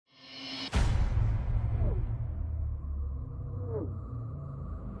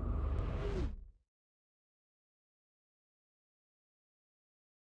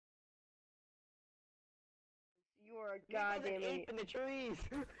You are a goddamn ape in the trees.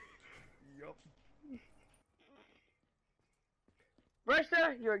 Yup.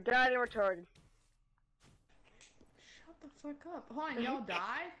 Brista, you're goddamn retarded. Shut the fuck up. Hold on, y'all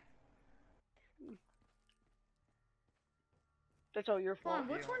die? That's all your Hold fault.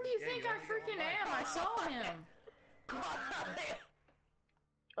 on, which one do you think I freaking am? I saw him.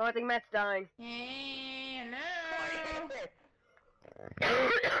 Oh, I think Matt's dying. Hello.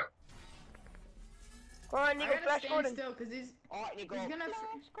 Come on, Nico, I gotta flash stand Gordon. still, cause he's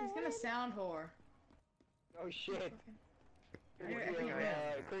gonna sound whore. Oh shit.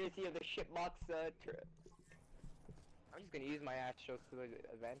 Courtesy of the shipbox I'm just gonna use my astros to the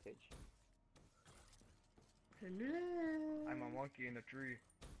advantage. Hello. I'm a monkey in a tree.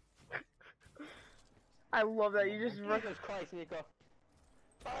 I love that. You just Jesus Christ, Nico.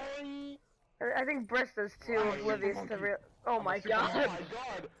 Bye. I think Brista's too oblivious to real. Oh my Oh god. my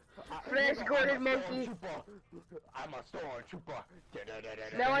god. Flash Gordon monkey. I'm a stormtrooper.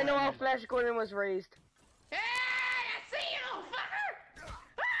 Now I know how Flash Gordon was raised. Hey, I see you, fucker!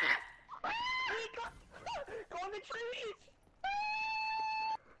 Go in the trees.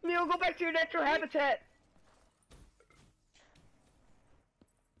 Neil, go back to your natural habitat.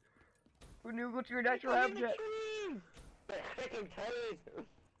 Neil, go to your natural habitat.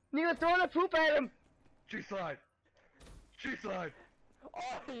 Neil, throw the poop at him. G-slide. G-slide.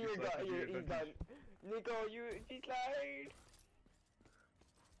 Oh, you're done. Nico, you G-slide.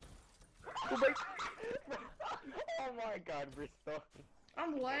 Go back. Oh my god, Bristol.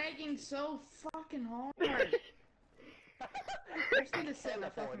 I'm lagging so fucking hard. I just need to sit in the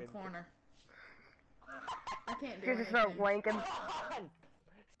fucking corner. I can't do Here's to start anything. wanking.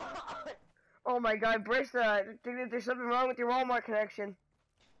 Oh my god, Brista, I think that there's something wrong with your Walmart connection.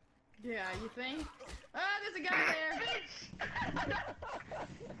 Yeah, you think? Ah, there's a guy there!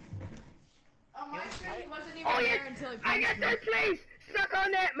 Oh, my screen wasn't even there until he I got third place! Suck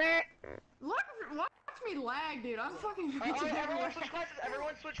on that, Matt! Look, watch me lag, dude. I'm fucking Oh, everyone switch classes!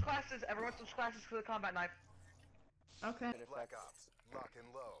 Everyone switch classes! Everyone switch classes to the combat knife. Okay. Black Ops, lock and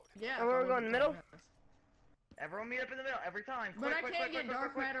load. Yeah. And we're going in the middle? Everyone meet up in the middle every time. But Quick, I can't get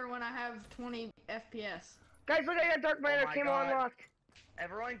dark matter when I have 20 FPS. Guys, look, I got dark matter came unlocked.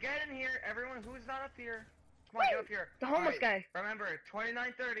 Everyone get in here. Everyone who's not up here. Come on, get up here. The homeless guy. Remember,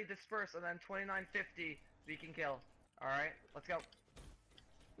 29:30 disperse, and then 29:50 we can kill. Alright, let's go.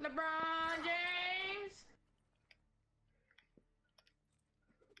 LeBron James!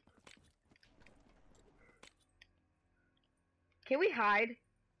 Can we hide?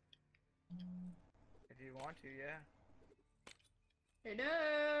 If you want to, yeah.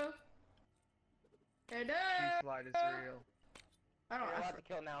 Hello! Hello! G-slide is real. I don't You're allowed know. to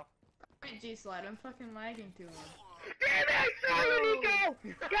kill now. I G-slide. I'm fucking lagging too much. Damn it! I saw you, Nico!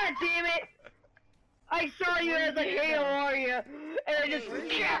 God damn it! I saw you as a Halo warrior, and I just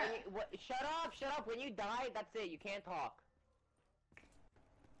Shut up! Shut up! When you die, that's it. You can't talk.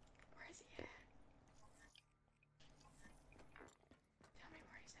 Where is he at? Tell me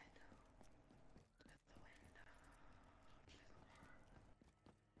where he's at, though.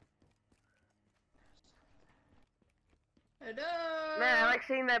 To the window. Hello! Man, I like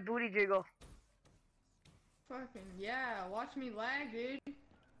seeing that booty jiggle. Fucking yeah, watch me lag, dude.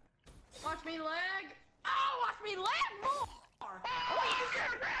 Watch me lag! Oh, watch me lag more! Oh, you get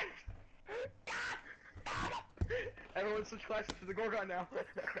wrecked! Everyone switch classes to the Gorgon now.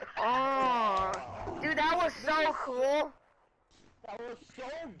 Oh, dude, that was so cool. That was so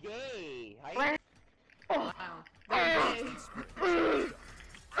gay. Wow.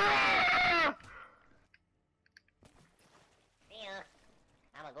 Yeah,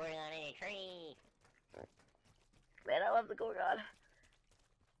 I'm a Gorgon in a tree. Man, I love the Gorgon.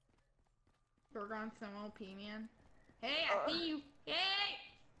 Gorgon some OP, man. Hey, I see you. Hey!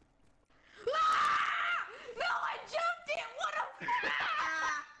 Ah! No, I jumped it! What a...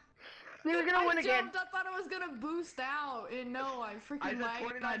 You're gonna win again. I thought I was gonna boost out, and no, I freaking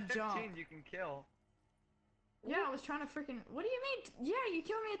lagged my jump. You can kill. Yeah, I was trying to freaking... What do you mean? Yeah, you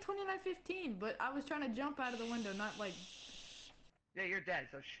killed me at 29:15, but I was trying to jump out of the window, not like... Yeah, you're dead,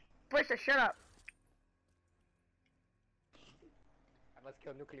 so Brista, shut up. Let's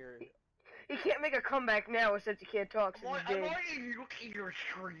kill nuclear. You can't make a comeback now since you can't talk. So I'm looking your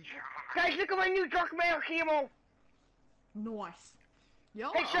screen. Guys, look at my new dark matter camo. Nice.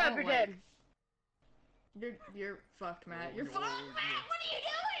 Yo, Hey, shut up, you're dead. You're fucked, Matt. You're fucked, Matt. What are you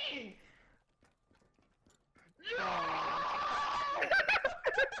doing?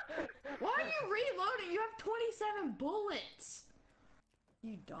 Why are you reloading? You have 27 bullets.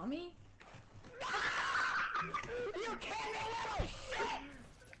 You dummy. You can't little shit!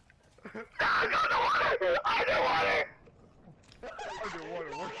 Ah, go in the water! Underwater!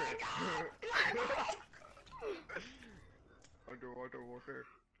 Underwater warfare. Underwater warfare.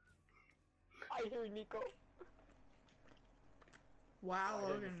 I hear Nico. Wow, Oh,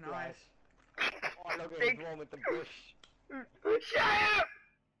 Logan, there's a nice. splash. Oh, Logan Big- is one with the bush. Shut up!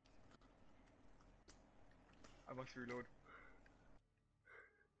 I must reload.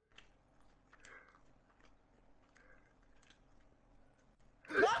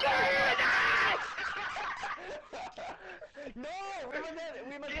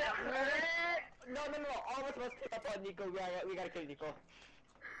 No, no, all of us must keep up on Nico. We gotta kill Nico.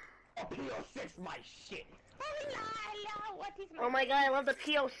 Oh, PO6, my shit. What is Oh my god, I love the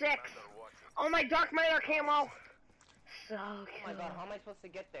PO6. Oh my Dark Matter camo. So Oh my cool. god, how am I supposed to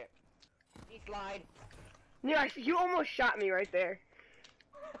get there? He slide. Yeah, you almost shot me right there.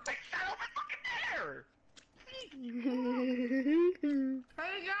 I shot over fucking there!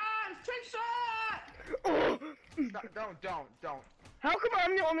 Hey guys, trick shot! Oh. Don't. How come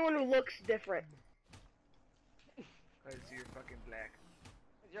I'm the only one who looks different? Cause you're fucking black.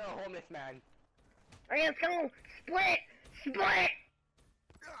 You're a homeless man. Alright, let's go! Split! Split!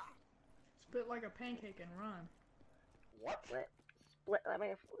 Spit like a pancake and run. What? Split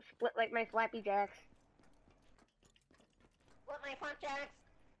like my Flappy Jacks. What, my flapjacks?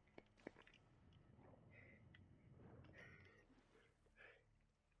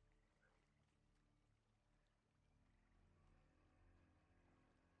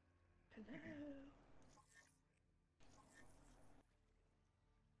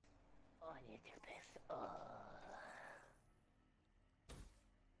 Oh, I need to do this.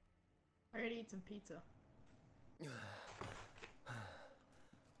 I gotta eat some pizza.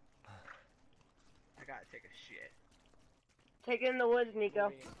 I gotta take a shit. Take it in the woods,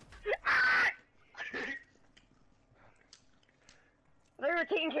 Nico. Ah! I thought you were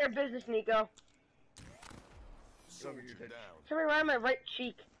taking care of business, Nico. Soldier down. Something right on my right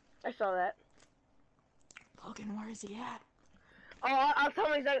cheek. I saw that. Logan, where is he at? Oh, I'll tell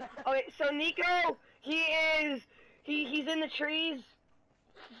him exactly. Okay, so Nico, he's in the trees.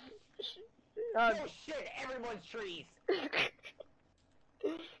 Oh shit, everyone's trees.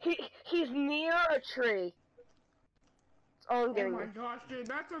 He's near a tree. That's all I'm Oh getting. my gosh, dude,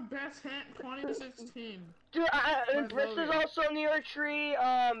 that's the best hint 2016. Dude, Where's Briss is Logan? also near a tree.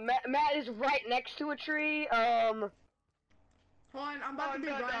 Matt is right next to a tree. Hold on, I'm about to be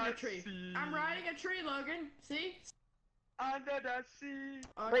Under riding a the tree. sea. I'm riding a tree, Logan. See? Under the sea.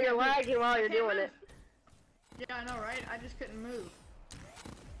 Oh, I But you're can't move. lagging while I you're can't doing move. it. Yeah, I know, right? I just couldn't move.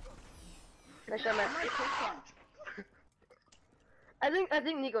 Nice shot, Matt. I'm like, trick shot. I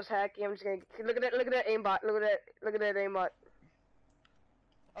think Nico's hacky. I'm just gonna look at that aimbot. Look at that aimbot.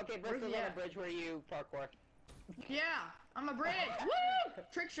 Okay, Where's Bristol's he on at? the bridge where you parkour. Yeah, I'm a bridge. Woo!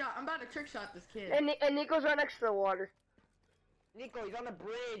 Trick shot. I'm about to trick shot this kid. And Nico's right next to the water. Nico, he's on the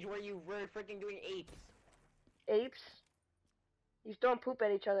bridge where you were freaking doing apes. Apes. You don't poop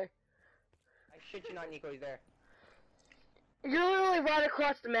at each other. I shit you not, Nico, he's there. You're literally right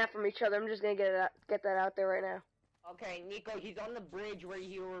across the map from each other. I'm just gonna get that out there right now. Okay, Nico, he's on the bridge where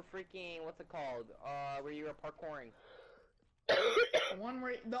you were freaking, what's it called? Where you were parkouring. The one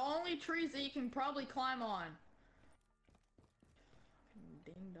where the only trees that you can probably climb on.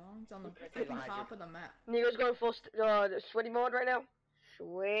 Ding dongs on the This is freaking behind top you. Oh, of the map. Nico's going full sweaty mode right now.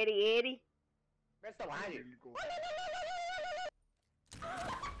 Sweaty 80. Bristol, behind you.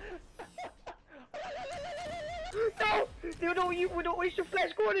 No! Don't waste your flash,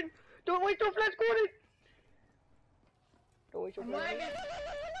 Gordon! Don't waste your flash, Gordon! Don't waste your I'm flash. lagging.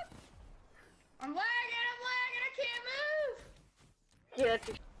 I'm lagging, I can't move! Yeah, that's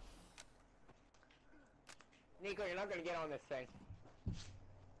it. Nico, you're not gonna get on this thing.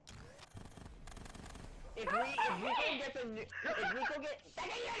 If Nico gets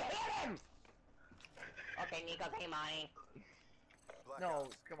hit him! Okay, Nico, say mine. No,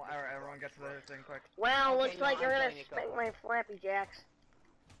 come on, alright, everyone get to the thing quick. Wow, Okay, looks no, like I'm you're gonna telling you, spank go. my Flappy Jacks.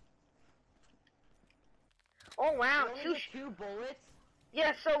 Oh wow, You only get 2 bullets?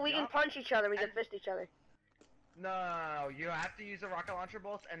 Yeah, so we can Yup. punch each other, we can And- fist each other. No, you have to use the rocket launcher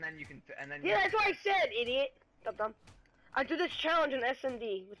bolts, and then you can, Yeah, that's what I said, idiot! Dum-dum. I do this challenge in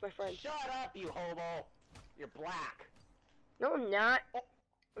SMD with my friends. Shut up, you hobo! You're black. No, I'm not.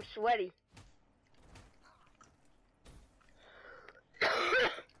 I'm sweaty.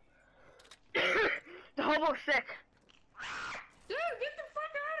 The hobo's sick. Dude, get the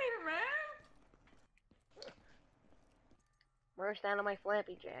fuck out of here, man! Where's down on my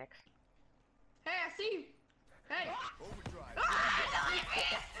Flappy Jacks? Hey, I see you! Hey! Overdrive.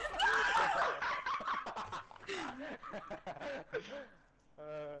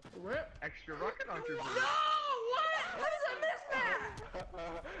 Rip. Extra rocket launcher. No! What? How does I miss that?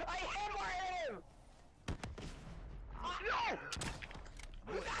 I hit him! No!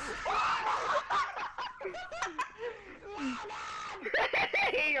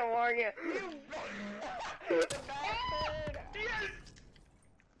 Hey, how are you? You bastard! Yes!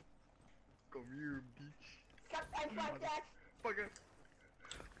 Come here, bitch. Fuck that! Fucker.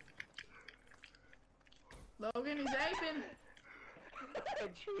 Logan, he's aping.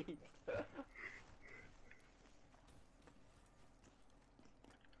 Jeez.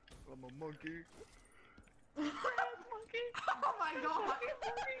 I'm a monkey. Oh my god.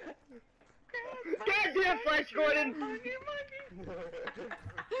 Goddamn Flash Gordon!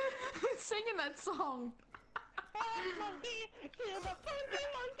 He's singing that song.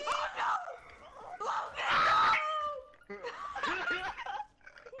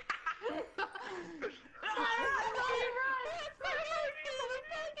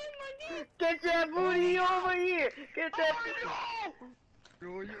 Get that booty over here! Get that.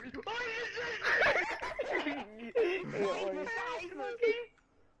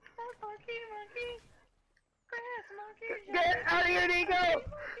 Get out of here, Nico!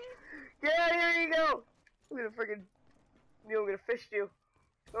 Get out of here, Nico! I'm gonna freaking. I'm gonna fist you.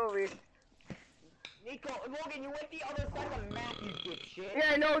 Over here. Nico, Logan, you went the other side of the map, you dipshit.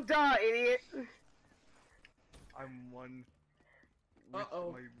 Yeah, no duh, idiot. I'm one with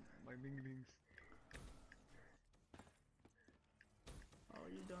Uh-oh. my ming-mings. Oh,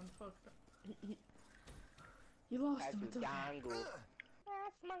 you done fucked up. You lost That's him. your It's okay. dangle.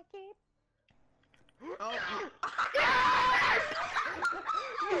 Yes, monkey. Oh.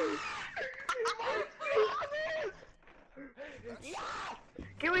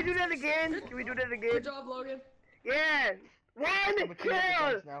 Can we do that again? Can we do that Good again? job, Logan. Yeah! One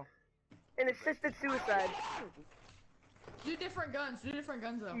kill! Now. An assisted suicide. Do different guns. Do different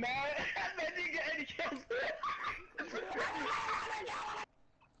guns though. Man, I didn't get any kills.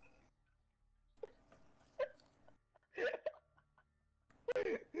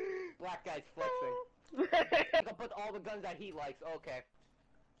 Black guy's flexing. You can put all the guns that he likes. Okay.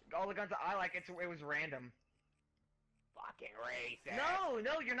 All the guns that I like, it was random. Fucking racist. No,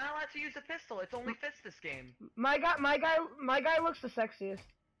 you're not allowed to use a pistol. It's only fist this game. my guy looks the sexiest.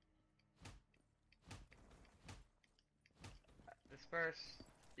 Disperse.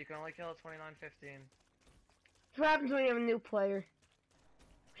 You can only kill at 29:15. What happens when you have a new player?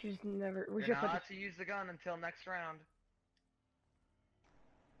 She's never. We You're should not put allowed to use the gun until next round.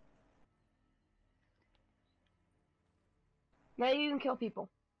 Now you can kill people.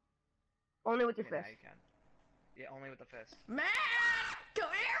 Only with your Yeah, now fist. you can. Yeah, only with the fist. Matt! Come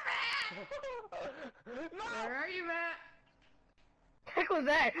here, Matt! Where are you, Matt? Heck was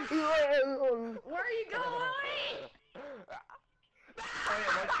that? Where are you going? Oh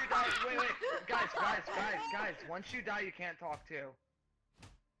yeah, once you die, wait, guys, once you die, you can't talk too.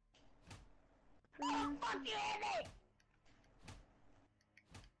 Come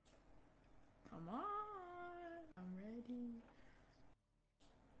on, I'm ready.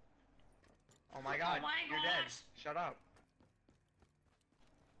 Oh my god, Oh my you're dead. gosh. Shut up.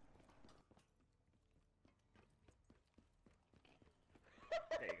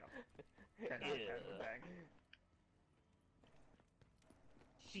 There you go. 10 out of 10 for bang.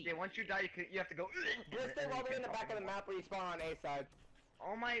 Yeah, once you die, you have to go. Just stay all the way in the back of the map where you spawn on A side.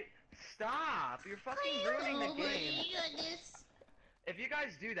 Oh my! Stop! You're fucking ruining the game. If you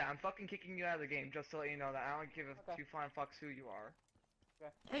guys do that, I'm fucking kicking you out of the game. Just to let you know that I don't give a two flying fucks who you are.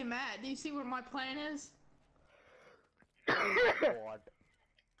 Hey, Matt, do you see where my plan is? God.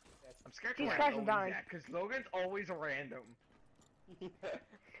 I'm scared to Jesus let Christ, Logan I'm dying. that, because Logan's always a random.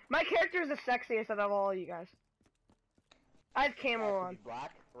 My character is the sexiest out of all you guys. I have camo on.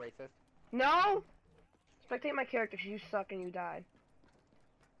 Black? Racist. No! Spectate my character because you suck and you died.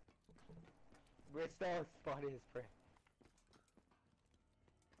 We're still as funny as friends.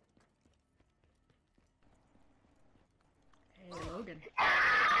 Hey, Logan.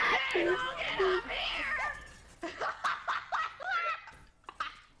 Hey, Logan, up here!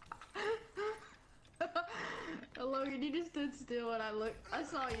 Logan, you just stood still and I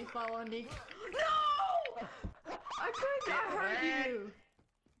saw you follow Nick. No! I think I heard you.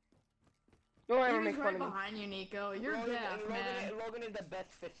 Don't He ever was make right fun of me. behind you, Nico. You're Logan, deaf, man. Logan is the best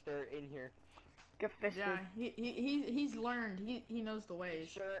fister in here. Get fisted. Yeah, he's learned. He knows the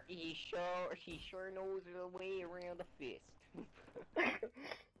ways. He sure knows the way around the fist.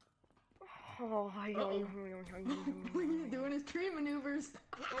 Oh, He's doing his tree maneuvers.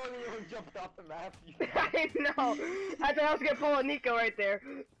 Logan jumped off the map. I know. I thought I was gonna pull a Nico right there.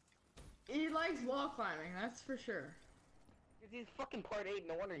 He likes wall climbing, that's for sure. He's fucking part 8,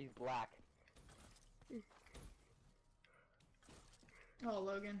 no wonder he's black. Oh,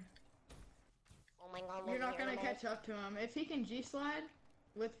 Logan. Oh my god, You're not gonna catch up to him. If he can G-slide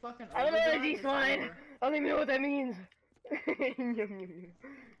with fucking I don't know what a overdrive, it's G-slide. over. I don't even know what that means.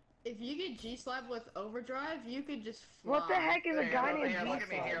 If you get G-slide with overdrive, you could just fly. What the heck is a Here, goddamn here, look at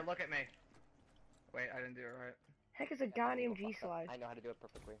me. G-slide? Here, look at me. Wait, I didn't do it right. Heck is a goddamn G-slide? I know how to do it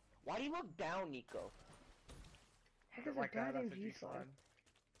perfectly. Why do you look down, Nico? Heck is a Like that, goddamn that's a G-slide? G-slide.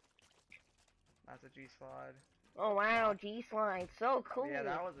 That's a G-slide. Oh wow, G-slide, so cool. Yeah,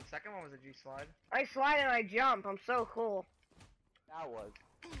 that was the second one was a G-slide. I slide and I jump. I'm so cool. That was.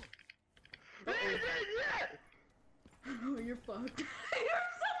 Oh, you're fucked. You're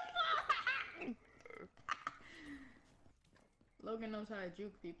so fucked! Logan knows how to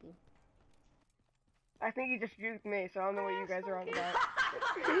juke people. I think he just juked me, so I don't know what you guys are on about.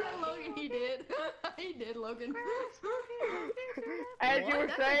 Logan, he did. He did, Logan. As you were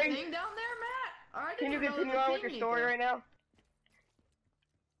That's a saying, thing down there, Matt? I can you didn't know continue there was a on with your thing, story Nico. right now?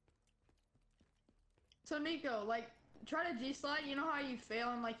 So Nico, like, try to G-slide, you know how you fail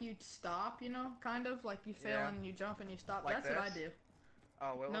and like you stop, you know? Kind of, like you fail Yeah. and you jump and you stop. Like That's what I this? do.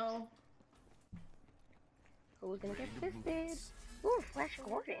 Oh, well. No. Who's gonna get fisted? Ooh, Flash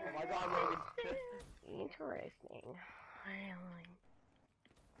Gordon. Oh my god, Logan. Interesting.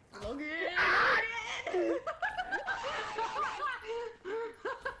 Logan!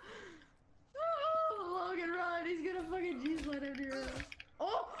 Oh, Logan, run! He's gonna fucking G-slide under your ass.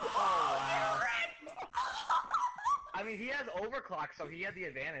 Oh! wow. I mean, he has overclock, so he had the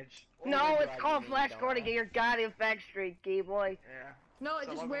advantage. No, it's called Flash Gordon. Get your goddamn facts straight, gay boy. Yeah. No, it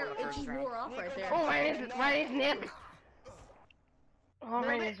So just Logan won the it first just round. wore off right there. Oh, my name's Nip. Oh,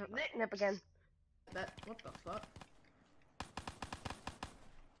 my name's Nip. Nip again. That, what the fuck?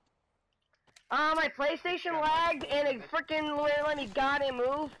 My PlayStation lagged and it freaking wouldn't let me goddamn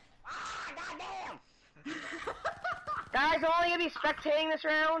move. Ah, goddamn! Guys, I'm only gonna be spectating this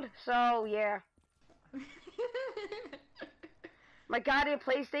round, so yeah. My goddamn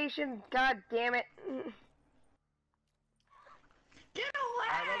PlayStation, god damn it. Get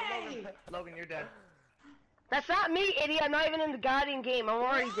Alright, away! Logan, you're dead. That's not me, idiot. I'm not even in the goddamn game. I'm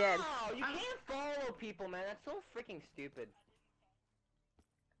already dead. Wow, you can't follow people, man. That's so freaking stupid.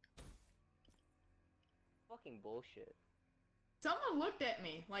 Fucking bullshit. Someone looked at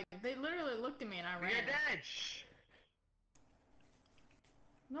me. Like, they literally looked at me and I ran. You're dead! Shh!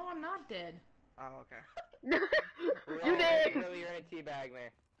 No, I'm not dead. Oh, okay. You did. Really, you're in a teabag,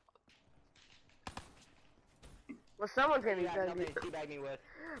 man. Well, someone's gonna You be got dead. nothing to teabag me with.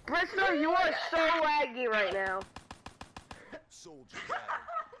 Bristow, you are so laggy right now. Soldier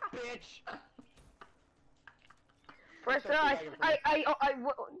down. Bitch! Bristow,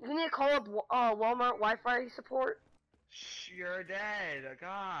 you need to call up Walmart Wi-Fi support. Shh, you're dead. Oh,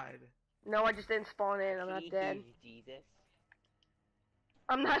 God. No, I just didn't spawn in. I'm not dead. Jesus.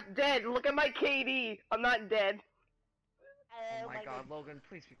 I'm not dead. Look at my KD. I'm not dead. Oh my god, Logan,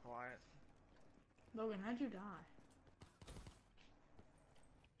 please be quiet. Logan, how'd you die?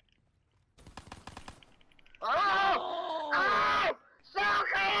 Oh! Oh! So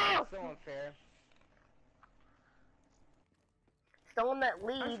cool! So unfair. Stole that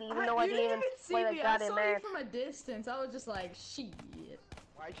lead, even though I you didn't even see play that me. I goddamn saw match. you from a distance. I was just like, shit.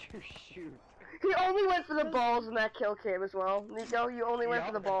 Why'd you shoot? He only went for the balls in that kill cam as well. Nico, you only went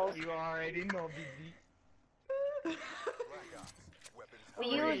for the balls. You already know, BB. Black Ops. Weapons. We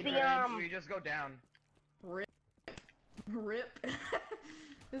used the, We just go down. Rip. Rip.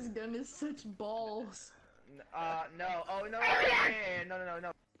 This gun is such balls. No. Oh, no. Yeah,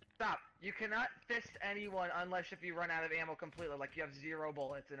 no. Stop. You cannot fist anyone unless if you run out of ammo completely, like you have 0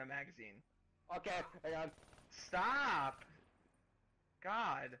 bullets in a magazine. Okay, hang on. Stop!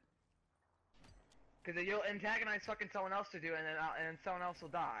 God. Because you'll antagonize fucking someone else to do it, and then someone else will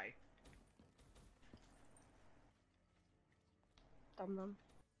die. Dum-dum.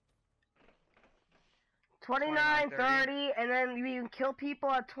 29:30, and then you can kill people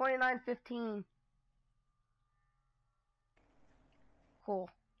at 29:15. Cool.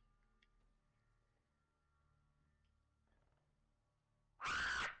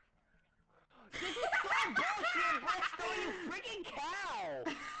 This is so bullshit, Bristow, you freaking cow!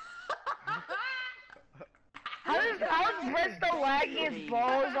 How is Bristow lagging his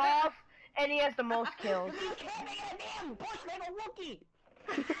balls off, and he has the most kills? You can't make a damn bush like a Wookiee!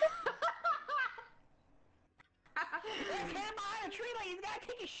 There's him behind a tree like he's gotta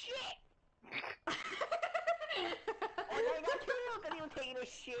take a shit! Oh, no, he got killed because he was taking a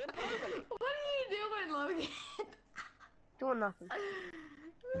shit. What are you doing, Logan? Doing nothing.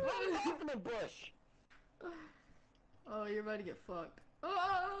 Logan's off in the bush. Oh, you're about to get fucked.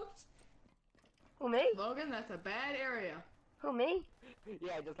 Oh! Who, me? Logan, that's a bad area. Who, me?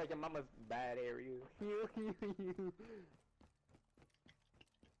 Yeah, just like your mama's bad area.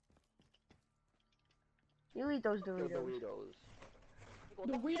 You eat those Yo, Doritos.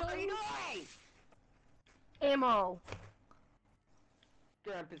 Doritos? Ammo.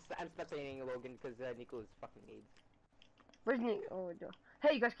 I'm spectating Logan because Nico is fucking AIDS. Where's Nick? Oh, no.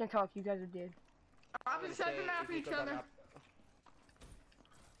 Hey, you guys can't talk. You guys are dead. I've been setting after each other.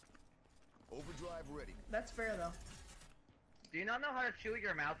 Overdrive ready. That's fair though. Do you not know how to chew with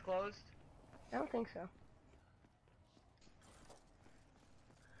your mouth closed? I don't think so.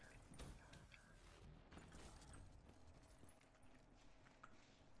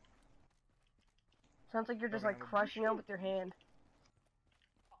 Sounds like you're just like crushing it with your hand.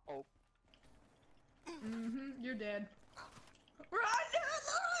 Oh. Mm-hmm, you're dead. Run!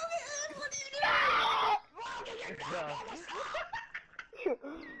 What are you doing?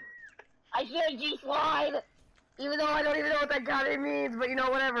 I said G-slide! Even though I don't even know what that goddamn means, but you know,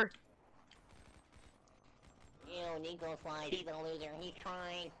 whatever. Ew, Nico slide, he's a loser, he's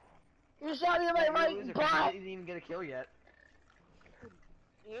trying. You're shouting at my right butt! You didn't even get a kill yet.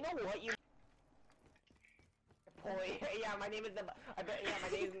 You know what, you... Yeah, my name is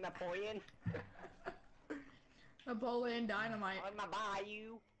my name is Napoleon. Napoleon Dynamite. On my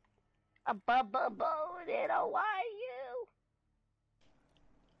bayou. A boat in Hawaii.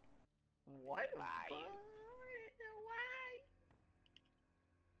 What? Bayou.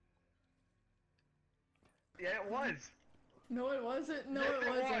 Yeah, it was. No, it wasn't. No, Yes, it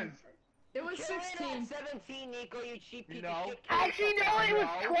wasn't. was. It was Kill it 16. at 17, Nico, you cheap piece No. of shit. Actually, no, it was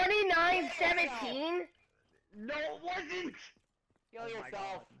 29-17. No, it wasn't! Kill Oh my yourself.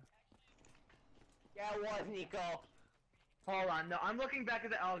 God. Yeah, it was, Nico. Hold on, no, I'm looking back at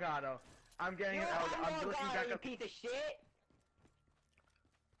the Elgato. I'm getting You an Elgato. I'm looking back you up. piece of shit.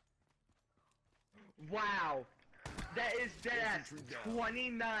 Wow. That is dead.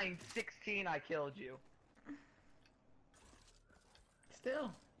 29-16 I killed you.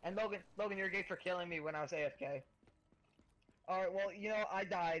 Still. And Logan, you're gay for killing me when I was AFK. Alright, well, you know, I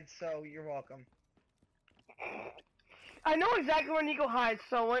died, so you're welcome. I know exactly where Nico hides,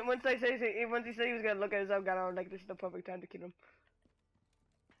 so once he said he was gonna look at his Elgato, I was like, this is the perfect time to kill him.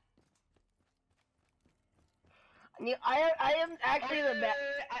 I am actually the best.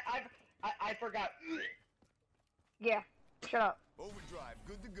 I forgot. Yeah, shut up. Overdrive,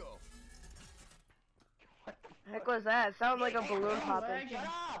 good to go. What the heck was that? It sounded like a balloon I'm popping. lagging. Shut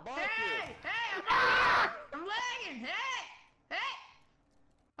up, fuck Hey! you. Hey! Ah! I'm lagging! Hey! Hey!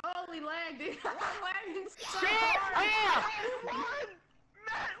 Holy lag, dude! I'm lagging so Shit! hard! Ah!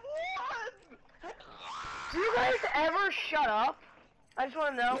 Matt won! Do you guys ever shut up? I just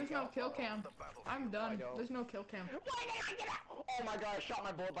want to know. There's no kill cam. I'm done. know. There's no kill cam. Why did I get out? Oh my god, I shot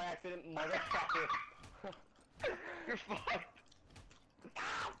my bullet by accident, motherfucker. You're fucked.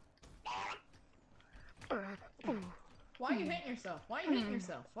 Why are you hitting yourself? Why are you hitting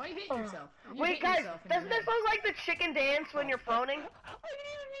yourself? Why are you hitting yourself? You Wait, hit guys, yourself in the doesn't this head. look like the chicken dance when you're phoning? I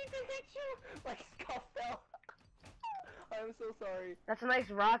didn't mean to hit you! Like skull fell. I'm so sorry. That's a nice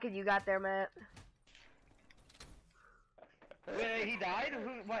rocket you got there, Matt. Wait, he died?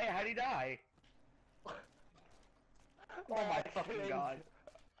 Wait, how'd he die? Oh my fucking god.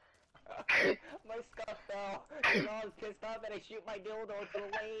 My skull fell. And I was pissed off and I shoot my dildo too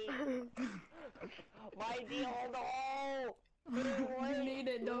late. My dildo! You need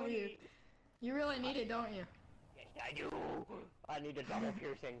it, don't you? You really need it, don't you? Yes, I do. I need a double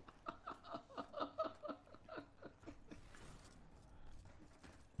piercing.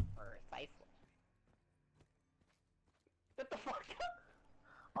 Precisely. What the fuck?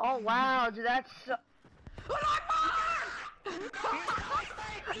 Oh wow, dude, that's so...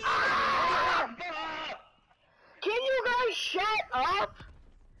 Can you guys shut up?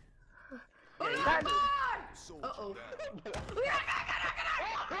 That- Soldier Uh-oh. down.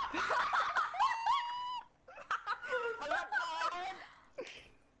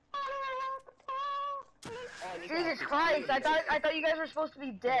 Jesus Christ, I thought you guys were supposed to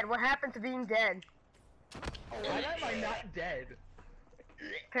be dead. What happened to being dead? Why am I not dead?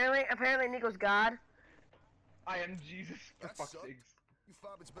 Apparently Nico's God. I am Jesus for That fuck's sucked. sakes. You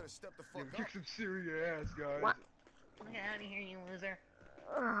fobbits better step the Yeah, fuck kick up. some serious ass, guys. What? Get out of here, you loser.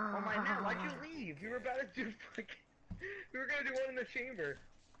 Oh my man, why'd you leave? You were about to do fucking... We were gonna do one in the chamber.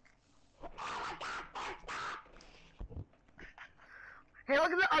 Hey,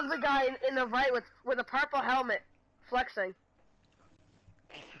 look at the ugly guy in the right with a purple helmet, flexing.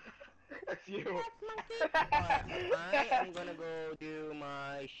 That's you. I am gonna go do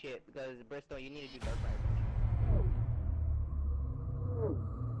my shit because Bristol, you need to do dark ride.